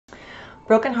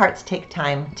Broken hearts take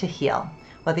time to heal.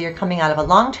 Whether you're coming out of a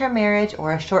long-term marriage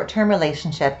or a short-term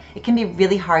relationship, it can be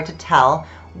really hard to tell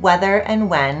whether and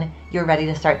when you're ready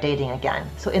to start dating again.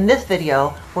 So in this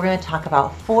video, we're going to talk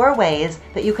about 4 ways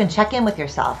that you can check in with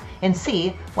yourself and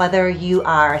see whether you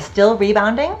are still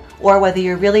rebounding or whether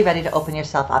you're really ready to open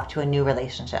yourself up to a new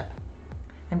relationship.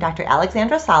 I'm Dr.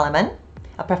 Alexandra Solomon,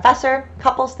 a professor,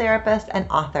 couples therapist, and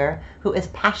author who is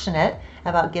passionate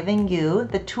about giving you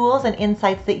the tools and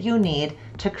insights that you need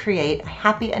to create a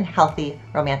happy and healthy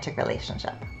romantic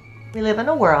relationship. We live in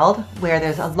a world where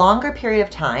there's a longer period of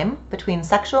time between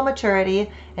sexual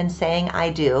maturity and saying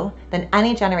I do than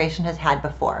any generation has had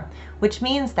before, which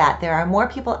means that there are more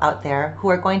people out there who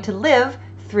are going to live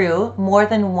through more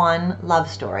than one love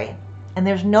story. And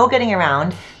there's no getting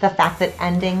around the fact that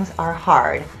endings are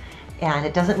hard. And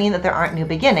it doesn't mean that there aren't new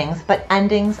beginnings, but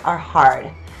endings are hard.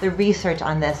 The research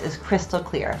on this is crystal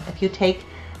clear. If you take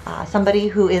somebody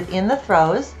who is in the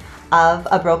throes of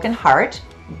a broken heart,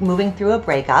 moving through a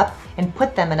breakup, and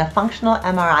put them in a functional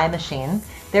MRI machine,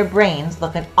 their brains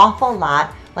look an awful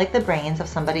lot like the brains of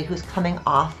somebody who's coming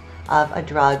off of a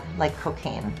drug like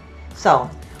cocaine. So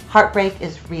heartbreak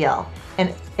is real.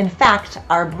 And in fact,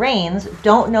 our brains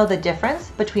don't know the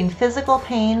difference between physical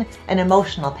pain and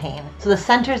emotional pain. So the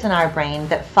centers in our brain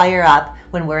that fire up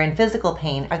when we're in physical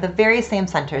pain are the very same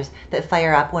centers that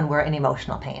fire up when we're in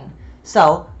emotional pain.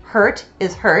 So hurt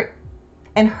is hurt,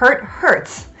 and hurt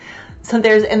hurts. So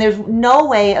there's no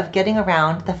way of getting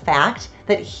around the fact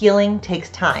that healing takes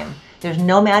time. There's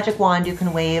no magic wand you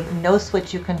can wave, no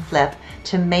switch you can flip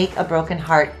to make a broken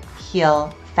heart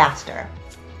heal faster.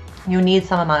 You need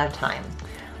some amount of time.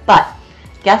 But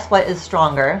guess what is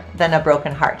stronger than a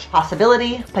broken heart?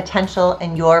 Possibility, potential,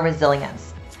 and your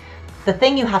resilience. The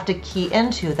thing you have to key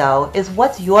into, though, is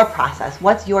what's your process?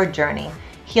 What's your journey?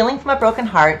 Healing from a broken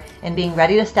heart and being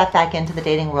ready to step back into the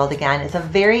dating world again is a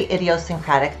very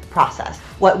idiosyncratic process.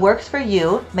 What works for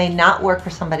you may not work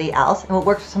for somebody else, and what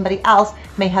works for somebody else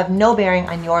may have no bearing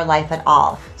on your life at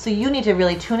all. So you need to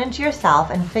really tune into yourself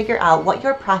and figure out what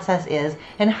your process is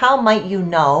and how might you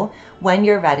know when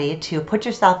you're ready to put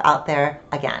yourself out there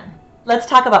again. Let's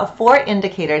talk about 4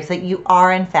 indicators that you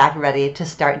are in fact ready to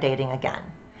start dating again.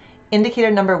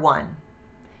 Indicator number 1,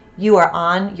 you are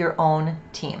on your own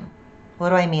team. What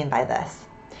do I mean by this?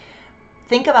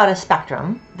 Think about a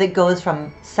spectrum that goes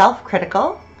from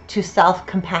self-critical to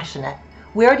self-compassionate.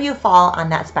 Where do you fall on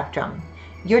that spectrum?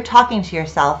 You're talking to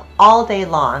yourself all day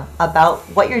long about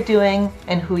what you're doing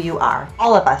and who you are.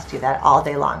 All of us do that all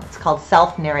day long. It's called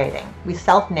self-narrating. We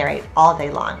self-narrate all day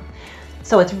long.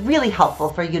 So it's really helpful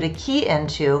for you to key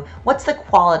into what's the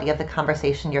quality of the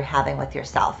conversation you're having with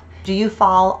yourself. Do you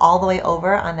fall all the way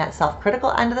over on that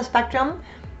self-critical end of the spectrum?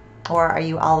 Or are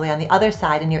you all the way on the other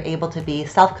side and you're able to be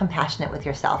self-compassionate with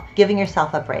yourself, giving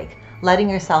yourself a break, letting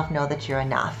yourself know that you're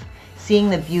enough,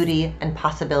 seeing the beauty and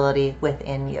possibility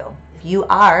within you? If you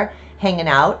are hanging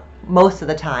out most of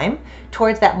the time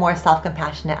towards that more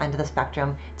self-compassionate end of the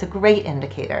spectrum, it's a great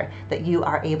indicator that you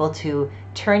are able to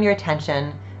turn your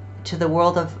attention to the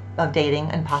world of dating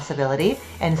and possibility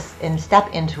and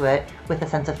step into it with a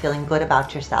sense of feeling good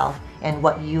about yourself and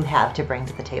what you have to bring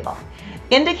to the table.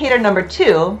 Indicator number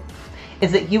 2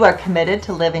 is that you are committed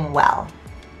to living well.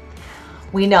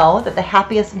 We know that the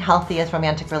happiest and healthiest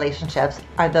romantic relationships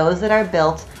are those that are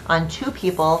built on 2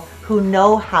 people who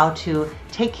know how to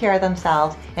take care of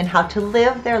themselves and how to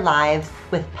live their lives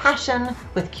with passion,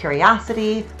 with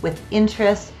curiosity, with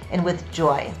interest, and with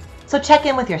joy. So check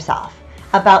in with yourself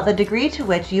about the degree to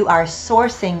which you are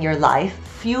sourcing your life,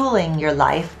 fueling your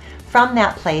life from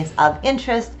that place of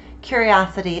interest,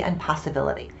 curiosity, and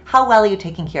possibility. How well are you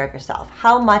taking care of yourself?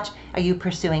 How much are you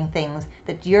pursuing things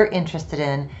that you're interested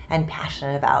in and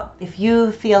passionate about? If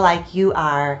you feel like you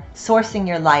are sourcing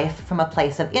your life from a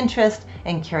place of interest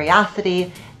and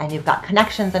curiosity, and you've got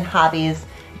connections and hobbies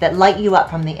that light you up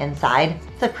from the inside,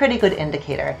 it's a pretty good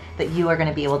indicator that you are going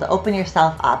to be able to open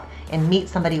yourself up and meet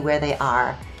somebody where they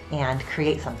are and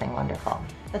create something wonderful.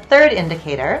 The 3rd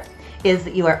indicator is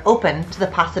that you are open to the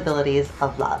possibilities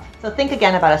of love. So think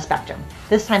again about a spectrum.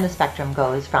 This time the spectrum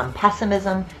goes from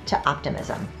pessimism to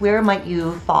optimism. Where might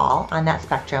you fall on that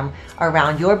spectrum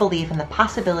around your belief in the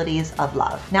possibilities of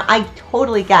love? Now, I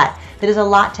totally get that it's a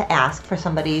lot to ask for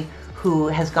somebody who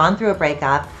has gone through a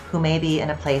breakup, who may be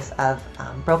in a place of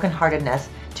brokenheartedness,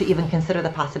 to even consider the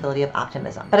possibility of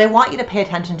optimism. But I want you to pay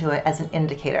attention to it as an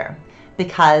indicator,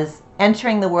 because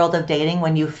entering the world of dating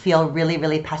when you feel really,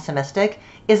 really pessimistic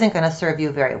isn't going to serve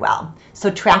you very well. So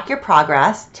track your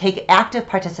progress, take active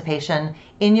participation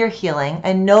in your healing,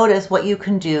 and notice what you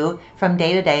can do from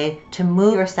day to day to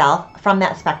move yourself from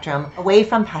that spectrum away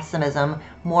from pessimism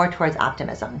more towards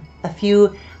optimism. A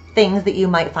few things that you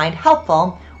might find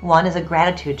helpful. One is a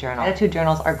gratitude journal. Gratitude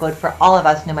journals are good for all of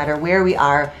us no matter where we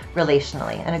are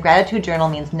relationally. And a gratitude journal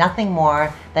means nothing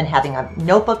more than having a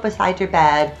notebook beside your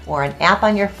bed or an app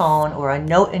on your phone or a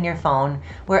note in your phone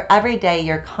where every day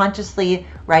you're consciously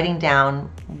writing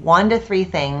down 1 to 3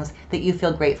 things that you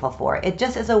feel grateful for. It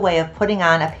just is a way of putting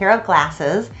on a pair of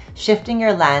glasses, shifting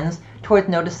your lens towards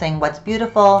noticing what's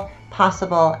beautiful,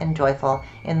 possible, and joyful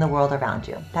in the world around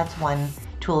you. That's one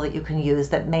tool that you can use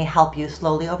that may help you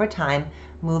slowly over time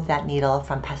move that needle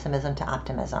from pessimism to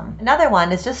optimism. Another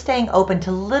one is just staying open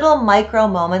to little micro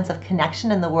moments of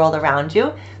connection in the world around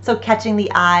you. So catching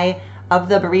the eye of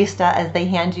the barista as they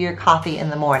hand you your coffee in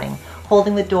the morning,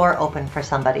 holding the door open for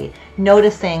somebody,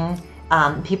 noticing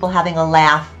people having a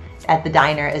laugh at the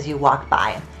diner as you walk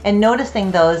by, and noticing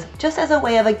those just as a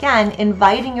way of, again,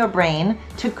 inviting your brain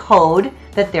to code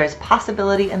that there's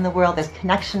possibility in the world, there's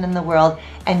connection in the world,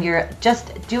 and you're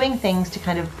just doing things to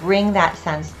kind of bring that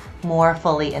sense more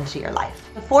fully into your life.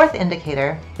 The fourth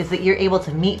indicator is that you're able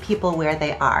to meet people where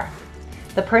they are.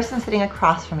 The person sitting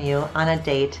across from you on a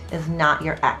date is not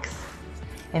your ex.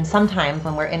 And sometimes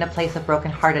when we're in a place of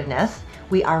brokenheartedness,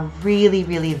 we are really,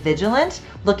 really vigilant,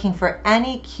 looking for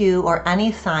any cue or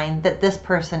any sign that this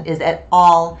person is at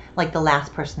all like the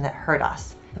last person that hurt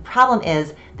us. The problem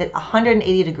is that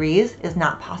 180 degrees is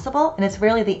not possible, and it's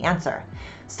rarely the answer.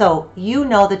 So you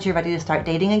know that you're ready to start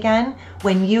dating again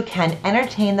when you can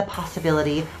entertain the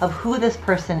possibility of who this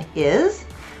person is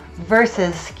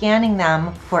versus scanning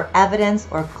them for evidence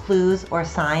or clues or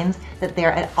signs that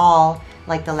they're at all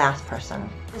like the last person.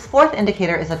 This fourth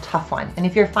indicator is a tough one, and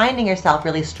if you're finding yourself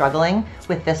really struggling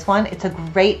with this one, it's a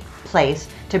great place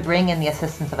to bring in the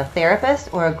assistance of a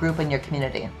therapist or a group in your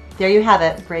community. There you have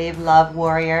it, brave love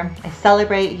warrior. I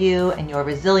celebrate you and your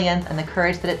resilience and the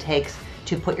courage that it takes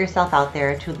to put yourself out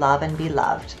there to love and be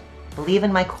loved. Believe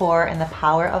in my core and the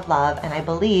power of love, and I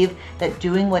believe that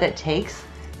doing what it takes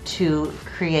to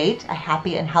create a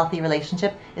happy and healthy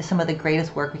relationship is some of the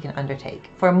greatest work we can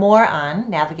undertake. For more on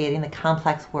navigating the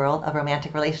complex world of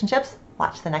romantic relationships,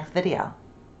 watch the next video.